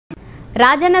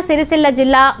రాజన్న సిరిసిల్ల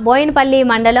జిల్లా బోయినపల్లి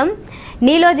మండలం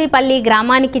నీలోజీపల్లి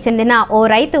గ్రామానికి చెందిన ఓ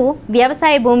రైతు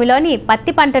వ్యవసాయ భూమిలోని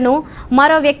పత్తి పంటను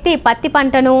మరో వ్యక్తి పత్తి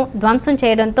పంటను ధ్వంసం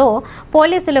చేయడంతో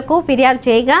పోలీసులకు ఫిర్యాదు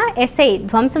చేయగా ఎస్ఐ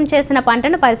ధ్వంసం చేసిన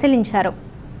పంటను పరిశీలించారు.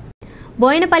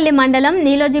 బోయినపల్లి మండలం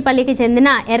నీలోజీపల్లికి చెందిన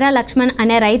ఎర్ర లక్ష్మణ్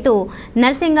అనే రైతు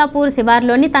నర్సింగాపూర్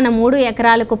శివార్లోని తన 3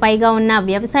 ఎకరాలకు పైగా ఉన్న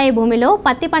వ్యవసాయ భూమిలో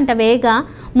పత్తి పంట వేయగా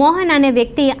మోహన్ అనే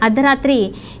వ్యక్తి అర్ధరాత్రి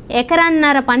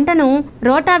ఎకరాన్నర పంటను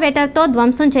రోటావేటర్తో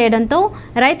ధ్వంసం చేయడంతో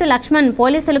రైతు లక్ష్మణ్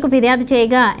పోలీసులకు ఫిర్యాదు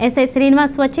చేయగా ఎస్ఐ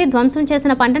శ్రీనివాస్ వచ్చి ధ్వంసం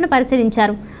చేసిన పంటను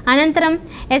పరిశీలించారు. అనంతరం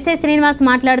ఎస్ఐ శ్రీనివాస్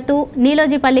మాట్లాడుతూ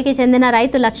నీలోజీపల్లికి చెందిన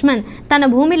రైతు లక్ష్మణ్ తన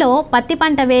భూమిలో పత్తి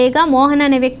పంట వేయగా మోహన్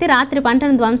అనే వ్యక్తి రాత్రి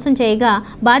పంటను ధ్వంసం చేయగా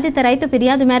బాధిత రైతు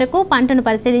ఫిర్యాదు మేరకు పంటను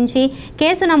పరిశీలించి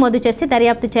కేసు నమోదు చేసి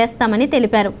దర్యాప్తు చేస్తామని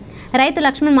తెలిపారు. రైతు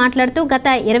లక్ష్మణ్ మాట్లాడుతూ గత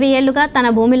 20 ఏళ్లుగా తన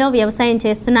భూమిలో వ్యవసాయం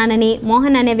చేస్తున్నానని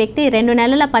మోహన్ అనే వ్యక్తి 2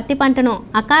 నెలల పత్తి పంటను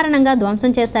అకారణంగా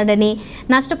ధ్వంసం చేశాడని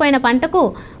నష్టపోయిన పంటకు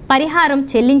పరిహారం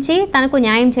చెల్లించి తనకు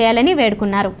న్యాయం చేయాలని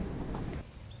వేడుకున్నారు.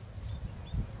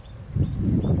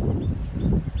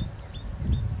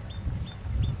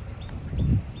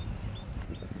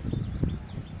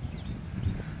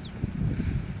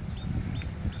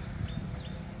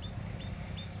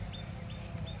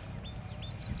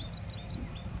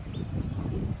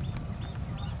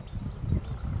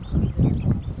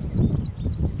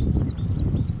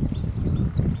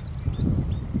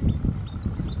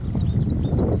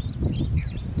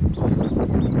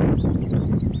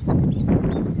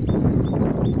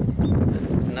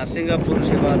 నర్సింగాపూర్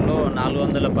శివార్లో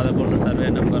 411 సర్వే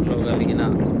నెంబర్లో కలిగిన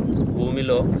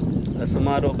భూమిలో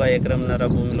సుమారు 1 ఎకరంన్నర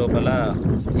భూమి లోపల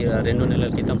 2 నెలల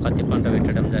క్రితం పత్తి పంట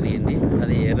పెట్టడం జరిగింది.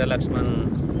 అది ఎర్ర లక్ష్మణ్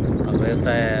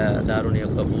వ్యవసాయదారుని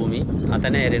యొక్క భూమి.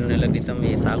 అతనే 2 నెలల క్రితం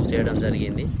ఈ సాగు చేయడం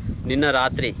జరిగింది. నిన్న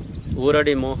రాత్రి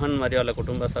ఊరడి మోహన్ మరియు వాళ్ళ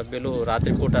కుటుంబ సభ్యులు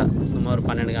రాత్రిపూట సుమారు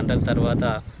 12 గంటల తర్వాత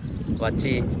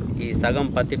వచ్చి ఈ సగం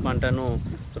పత్తి పంటను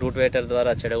రూట్ వేటర్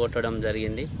ద్వారా చెడగొట్టడం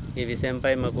జరిగింది. ఈ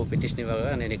విషయంపై మాకు పిటిషన్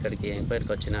ఇవ్వగా నేను ఇక్కడికి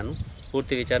ఎంక్వైరీకి వచ్చినాను.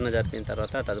 పూర్తి విచారణ జరిపిన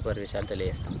తర్వాత తదుపరి విషయాలు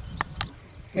తెలియజేస్తాం.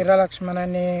 ఎర్ర లక్ష్మణ్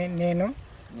అనే నేను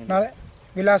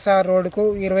విలాస రోడ్డుకు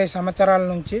 20 సంవత్సరాల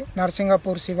నుంచి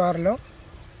నర్సింగాపూర్ శివారులో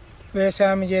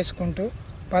వ్యవసాయం చేసుకుంటూ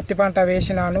పత్తి పంట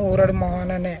వేసినాను. ఊరడి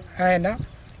మోహన్ అనే ఆయన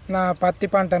నా పత్తి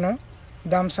పంటను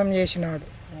ధ్వంసం చేసినాడు.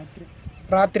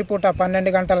 రాత్రిపూట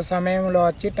 12 గంటల సమయంలో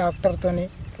వచ్చి ట్రాక్టర్తోని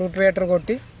రూట్ వేటర్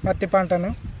కొట్టి పత్తి పంటను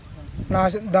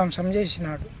ధ్వంసం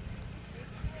చేసినాడు.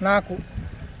 నాకు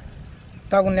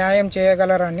తగు న్యాయం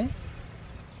చేయగలరని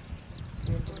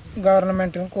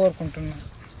గవర్నమెంట్ని కోరుకుంటున్నాను.